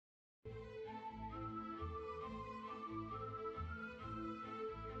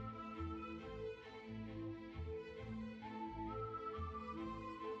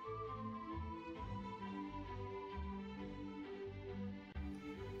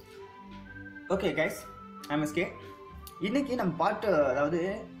Okay guys, I'm SK. இன்னைக்கு நம்ம part அதாவது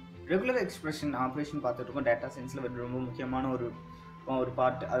ரெகுலர் எக்ஸ்பிரஷன் ஆப்ரேஷன் பார்த்துட்டு இருக்கோம். டேட்டா சயின்ஸில் ரொம்ப முக்கியமான ஒரு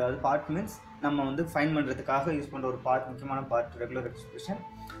பார்ட். அதாவது பார்ட் மீன்ஸ் நம்ம வந்து ஃபைன் பண்ணுறதுக்காக யூஸ் பண்ணுற ஒரு முக்கியமான பார்ட் ரெகுலர் எக்ஸ்பிரஷன்.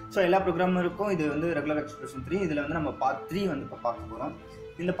 ஸோ எல்லா ப்ரோக்ராமும் இருக்கும். இது வந்து ரெகுலர் எக்ஸ்பிரஷன் 3. இதில் வந்து நம்ம பார்ட் 3 வந்து இப்போ பார்க்க போகிறோம்.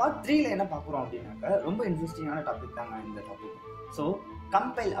 இந்த பார்ட் 3ல் என்ன பார்க்குறோம் அப்படின்னாக்கா ரொம்ப இன்ட்ரெஸ்டிங்கான டாபிக் தாங்க இந்த டாபிக். ஸோ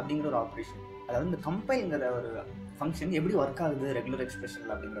கம்பைல் அப்படிங்கிற ஒரு ஆப்ரேஷன், அதாவது இந்த கம்பைல்ங்கிற ஒரு ஃபங்க்ஷன் எப்படி ஒர்க் ஆகுது ரெகுலர்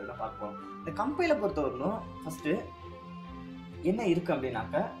எக்ஸ்பிரஷனில் அப்படிங்கிறத பார்ப்போம். இந்த கம்பைலை பொறுத்தவரையிலும் ஃபஸ்ட்டு என்ன இருக்குது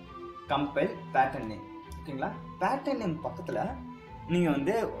அப்படின்னாக்கா கம்பைல் பேட்டர்ன் நேம். ஓகேங்களா? பேட்டர்ன் நேம் பக்கத்தில் நீங்கள்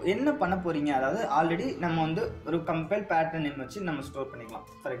வந்து என்ன பண்ண போகிறீங்க, அதாவது ஆல்ரெடி நம்ம வந்து ஒரு கம்பைல் பேட்டர்ன் நேம் வச்சு நம்ம ஸ்டோர் பண்ணிக்கலாம்.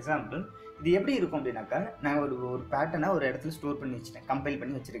 ஃபார் எக்ஸாம்பிள் இது எப்படி இருக்கும் அப்படின்னாக்கா, நான் ஒரு பேட்டர்னை ஒரு இடத்துல ஸ்டோர் பண்ணி வச்சுட்டேன், கம்பைல்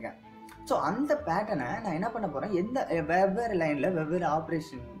பண்ணி வச்சுருக்கேன். ஸோ அந்த பேட்டர்னை நான் என்ன பண்ண போகிறேன், வெவ்வேறு லைனில் வெவ்வேறு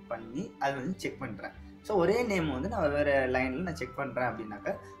ஆப்ரேஷன் பண்ணி அதை வந்து செக் பண்ணுறேன். ஸோ ஒரே நேம் வந்து நான் வெவ்வேறு லைனில் நான் செக் பண்ணுறேன்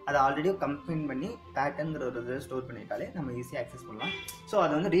அப்படின்னாக்கா அதை ஆல்ரெடி கம்பைன் பண்ணி பேட்டர்னுங்கிற ஒரு இதை ஸ்டோர் பண்ணிட்டாலே நம்ம ஈஸியாக ஆக்சஸ் பண்ணலாம். ஸோ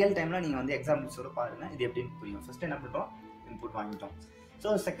அது வந்து ரியல் டைமில் நீங்கள் வந்து எக்ஸாம்பிள்ஸோட பாருங்கள், இது எப்படின்னு புரியும். ஃபஸ்ட்டு என்ன பண்ணுறோம், இன்புட் வாங்கிட்டோம்.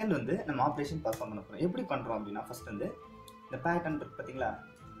 ஸோ செகண்ட் வந்து நம்ம ஆப்ரேஷன் பர்ஃபார்ம் பண்ண போகிறோம். எப்படி பண்ணுறோம் அப்படின்னா, ஃபஸ்ட் வந்து இந்த பேட்டர்ன் இருக்கு பார்த்தீங்களா,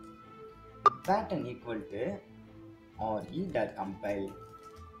 pattern equal to re.compile.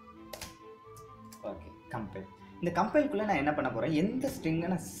 Okay, compile. இந்த கம்பைல்குள்ளே நான் என்ன பண்ண போகிறேன், எந்த ஸ்ட்ரிங்கை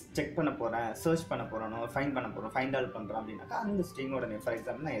நான் செக் பண்ண போகிறேன், சர்ச் பண்ண போகிறேனோ, ஃபைண்ட் பண்ண போகிறோம், ஃபைண்ட் அவுட் பண்ணுறோம் அப்படின்னாக்கா அந்த ஸ்ட்ரிங்கோட நேம். ஃபார்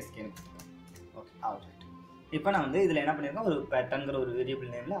எக்ஸாம்பிள் நான் எஸ்கேன்னு கொடுத்துருக்கேன். Okay, alright. இப்போ நான் வந்து இதில் என்ன பண்ணியிருக்கேன், ஒரு பேட்டர்ங்கிற ஒரு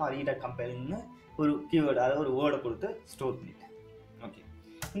வேரியபிள் நேமில் re.compile ஒரு கீவேர்டு, அதாவது ஒரு வேர்டை கொடுத்து ஸ்டோர் பண்ணிட்டேன். ஓகே,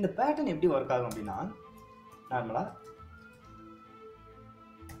 இந்த பேட்டர்ன் எப்படி ஒர்க் ஆகும் அப்படின்னா, நார்மலாக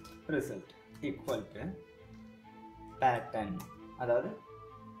ரிசல்ட் ஈக்குவல் டு பேட்டர்ன், அதாவது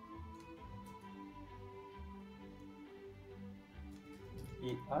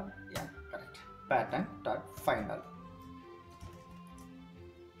correct, pattern dot find all.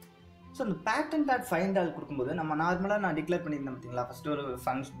 So இந்த பேட்டர்ன் டாட் ஃபைண்ட் ஆல் கொடுக்கும்போது நம்ம நார்மலாக நான் டிக்ளேர் பண்ணியிருந்தேன் பார்த்தீங்களா, ஃபஸ்ட்டு ஒரு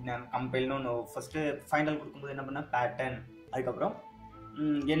ஃபங்க்ஷன் கம்பைல்னு ஒன்று ஃபஸ்ட்டு ஃபைண்ட் ஆல் கொடுக்கும்போது என்ன பண்ணால் பேட்டர்ன், அதுக்கப்புறம்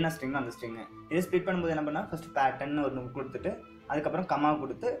என்ன ஸ்ட்ரிங் அந்த ஸ்ட்ரிங்கு. இதை ஸ்ப்ளிட் பண்ணும்போது என்ன பண்ணால் ஃபஸ்ட்டு பேட்டர்ன் ஒரு கொடுத்துட்டு அதுக்கப்புறம் கமா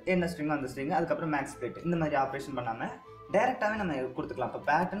கொடுத்து என்ன ஸ்ட்ரிங்கோ அந்த ஸ்ட்ரிங்கு, அதுக்கப்புறம் மேக்ஸ் ஸ்ப்ளிட். இந்த மாதிரி ஆப்ரேஷன் பண்ணாமல் டேரெக்டாகவே நம்ம கொடுத்துக்கலாம். இப்போ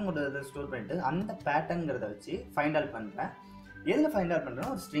பேட்டர்ன் ஒரு ஸ்டோர் பண்ணிட்டு அந்த பேட்டர்னுங்கிறத வச்சு ஃபைண்ட் ஆல் பண்ணுறேன். எதில் ஃபைண்ட் அவுட்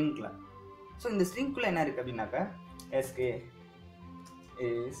பண்ணுறோம், ஒரு ஸ்ட்ரிங்கில். ஸோ இந்த ஸ்ட்ரிங்குள்ளே என்ன இருக்குது அப்படின்னாக்கா, SK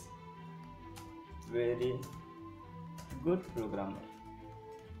is very good programmer.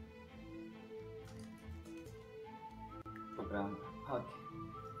 Okay,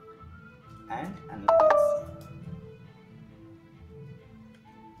 and analytics.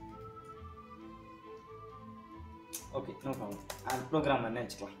 Okay, no problem. And ப்ரோக்ராமர்னு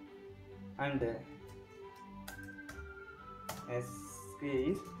வச்சுக்கலாம். And SK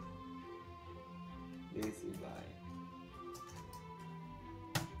is lazy boy.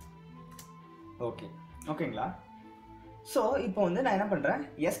 ஓகேங்களா? ஸோ இப்போ வந்து நான் என்ன பண்ணுறேன்,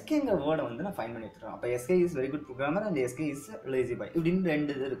 எஸ்கேங்கிற வேர்டை வந்து நான் ஃபைன் பண்ணி எடுத்துகிறேன். அப்போ SK is very good programmer and SK is lazy பாய் இப்படின்னு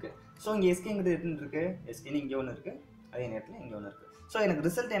 2 இது இருக்குது. ஸோ இங்கே எஸ்கேங்கிறது எதுன்னு இருக்குது, எஸ்கேன்னு இங்கே ஒன்று இருக்குது, அதே நேரத்தில் இங்கே ஒன்று இருக்குது. ஸோ எனக்கு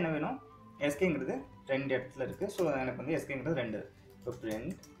ரிசல்ட் என்ன வேணும், எஸ்கேங்கிறது 2 இடத்துல இருக்குது. ஸோ எனக்கு வந்து எஸ்கேங்கிறது 2. இப்போ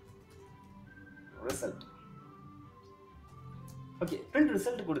print result. Okay, print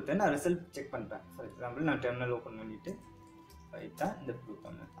result கொடுத்து நான் ரிசல்ட் செக் பண்ணுறேன். ஃபார் எக்ஸாம்பிள் நான் டெர்மினல் ஓப்பன் பண்ணிவிட்டு ரைட்டா இந்த ப்ரூவ்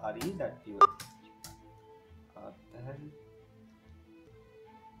பண்ணேன் re.py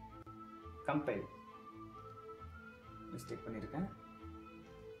கம்பைல் மிஸ்டேக் பண்ணியிருக்கேன்,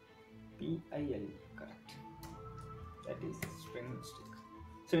 PIL correct, that is string mistake.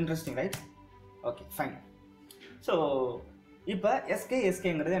 So interesting right? Okay, fine. So இப்போ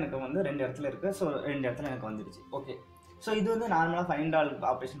எஸ்கேங்கிறது எனக்கு வந்து 2 இடத்துல இருக்குது. ஸோ 2 இடத்துல எனக்கு வந்துடுச்சு. ஓகே, ஸோ இது வந்து நார்மலாக ஃபைண்ட் ஆல்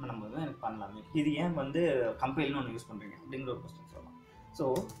ஆப்ரேஷன் பண்ணும்போது தான் எனக்கு பண்ணலாமே, இது ஏன் வந்து கம்பைல்னு ஒன்று யூஸ் பண்ணுறீங்க அப்படிங்கிற ஒரு கொஸ்டின் சொல்லலாம். ஸோ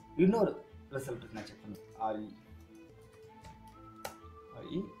இன்னொரு ரிசல்ட் நான் செக் பண்ணுவேன்,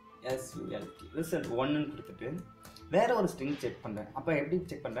 RESULT ரிசல்ட் 1ன்னு கொடுத்துட்டு வேற ஒரு ஸ்ட்ரிங் செக் பண்ணுறேன். அப்போ எப்படி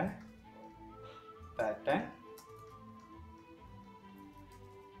செக் பண்ணுறேன், pattern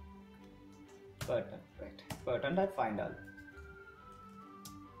dot find all.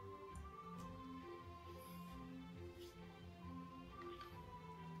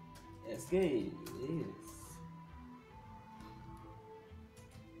 SK is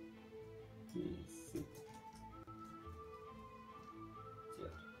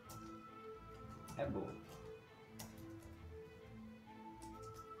above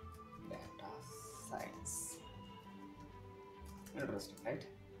data science. Interesting, right?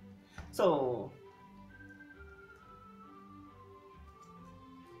 So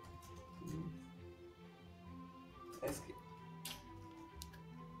SK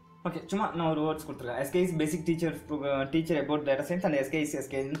okay, சும்மா நான் ஒரு வேர்ட்ஸ் கொடுத்துருக்கேன். SK is basic teacher about data science and SK is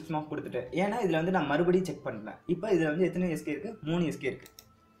SK சும்மா கொடுத்துட்டு, ஏன்னா இதில் வந்து நான் மறுபடியும் செக் பண்ணுறேன். இப்போ இதில் வந்து எத்தனை SK இருக்குது? 3 SK இருக்குது.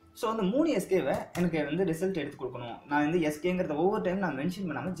 ஸோ அந்த 3 SKவை எனக்கு வந்து ரிசல்ட் எடுத்து கொடுக்கணும். நான் வந்து SKங்கிறத ஒவ்வொரு டைம் நான் மென்ஷன்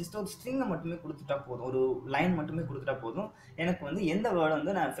பண்ணாமல் ஜஸ்ட் ஒரு ஸ்ட்ரிங்கை மட்டுமே கொடுத்துட்டா போதும், ஒரு லைன் மட்டுமே கொடுத்துட்டா போதும். எனக்கு வந்து எந்த வேர்டை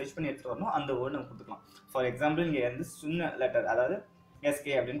வந்து நான் ஃபெச் பண்ணி எடுத்துகிட்டு வரணும் அந்த வேர்டு நம்ம கொடுத்துக்கலாம். ஃபார் எக்ஸாம்பிள் இங்கே வந்து சின்ன லெட்டர், அதாவது SK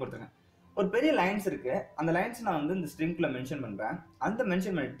அப்படின்னு கொடுத்துருக்கேன். ஒரு பெரிய லைன்ஸ் இருக்குது, அந்த லைன்ஸ் நான் வந்து இந்த ஸ்ட்ரிங்கில் மென்ஷன் பண்ணுறேன். அந்த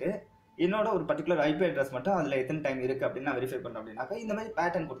மென்ஷன் பண்ணிட்டு என்னோட ஒரு பர்டிகுலர் IP அட்ரஸ் மட்டும் அதில் எத்தனை டைம் இருக்குது அப்படின்னு நான் வெரிஃபை பண்ணுறேன். அப்படின்னாக்கா இந்த மாதிரி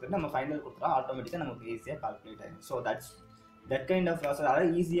பேட்டர்ன் கொடுத்துட்டு நம்ம ஃபைனல் கொடுத்துட்டா ஆட்டோமேட்டிக்காக நமக்கு ஈஸியாக கால்குலேட் ஆகிடும். So that kind of process, அதாவது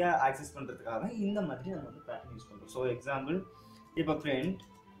ஈஸியாக ஆக்சஸ் பண்ணுறதுக்காக தான் இந்த மாதிரி நம்ம வந்து பேட்டர்ன் யூஸ் பண்ணுறோம். ஸோ எக்ஸாம்பிள் இப்போ print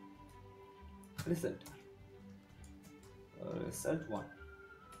result 1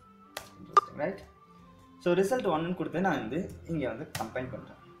 right. So result 1 கொடுத்து நான் வந்து இங்கே வந்து கம்பைன்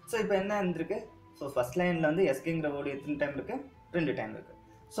பண்ணுறேன். ஸோ இப்போ என்ன இருந்திருக்கு? ஸோ ஃபர்ஸ்ட் லைனில் வந்து SKங்கிற வேர்டு எத்தனை டைம் இருக்குது? 2 டைம் இருக்குது.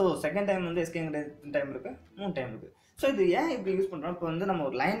 ஸோ செகண்ட் டைம் வந்து SKங்கிற எத்தனை டைம் இருக்குது? 3 டைம் இருக்குது. ஸோ இது ஏன் இப்படி யூஸ் பண்ணுறோம்? இப்போ வந்து நம்ம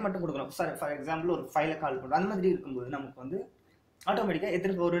ஒரு லைன் மட்டும் கொடுக்குறோம். சார் ஃபார் எக்ஸாம்பிள் ஒரு ஃபைலை கால் பண்ணுறோம். அந்த மாதிரி இருக்கும்போது நமக்கு வந்து ஆட்டோமேட்டிக்காக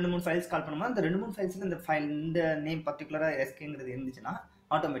எத்தனை ஒரு 2-3 ஃபைல்ஸ் கால் பண்ணும்போது அந்த 2-3 ஃபைல்ஸில் இந்த நேம் பர்டிகுலராக SKங்கிறது இருந்துச்சுன்னா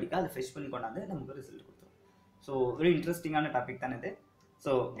ஆட்டோமேட்டிக்காக அதை ஃபெச் பண்ணி கொண்டாந்து நமக்கு ரிசல்ட் கொடுத்துரும். ஸோ வெரி இன்ட்ரெஸ்டிங்கான டாபிக் தான் இது.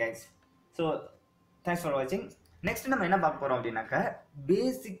 So guys, so thanks for வாட்சிங். நெக்ஸ்ட் நம்ம என்ன பார்க்க போகிறோம் அப்படின்னாக்கா,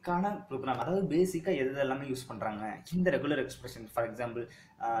 பேசிக்கான ப்ரோக்ராம், அதாவது பேசிக்காக எது எல்லாமே யூஸ் பண்ணுறாங்க இந்த ரெகுலர் எக்ஸ்பிரஷன். ஃபார் எக்ஸாம்பிள்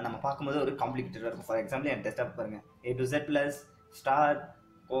நம்ம பார்க்கும்போது ஒரு காம்ப்ளிகேட்டடாக இருக்கும். ஃபார் எக்ஸாம்பிள் என் டெஸ்ட்டாக பாருங்கள், A to Z + star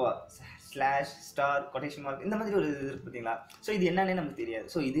slash star quotation mark இந்த மாதிரி ஒரு இது இருக்குது பார்த்தீங்களா? ஸோ இது என்னன்னே நமக்கு தெரியாது.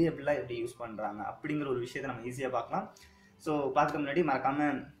 ஸோ இது எப்படி யூஸ் பண்ணுறாங்க அப்படிங்கிற ஒரு விஷயத்தை நம்ம ஈஸியாக பார்க்கலாம். ஸோ பார்க்க முன்னாடி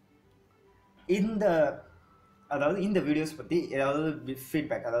மறக்காமல் இந்த வீடியோஸ் பற்றி ஏதாவது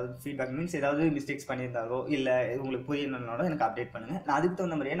ஃபீட்பேக் மீன்ஸ் ஏதாவது மிஸ்டேக்ஸ் பண்ணியிருந்தாலோ இல்லை உங்களுக்கு புரியணுன்னாலும் எனக்கு அப்டேட் பண்ணுங்கள். நான் அதுக்கு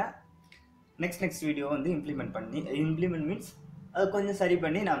தகுந்த மாதிரியான நெக்ஸ்ட் வீடியோ வந்து இம்ப்ளிமெண்ட் மீன்ஸ் அதை கொஞ்சம் சரி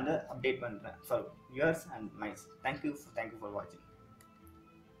பண்ணி நான் வந்து அப்டேட் பண்ணுறேன் for yours and mines. Thank you for வாட்சிங்.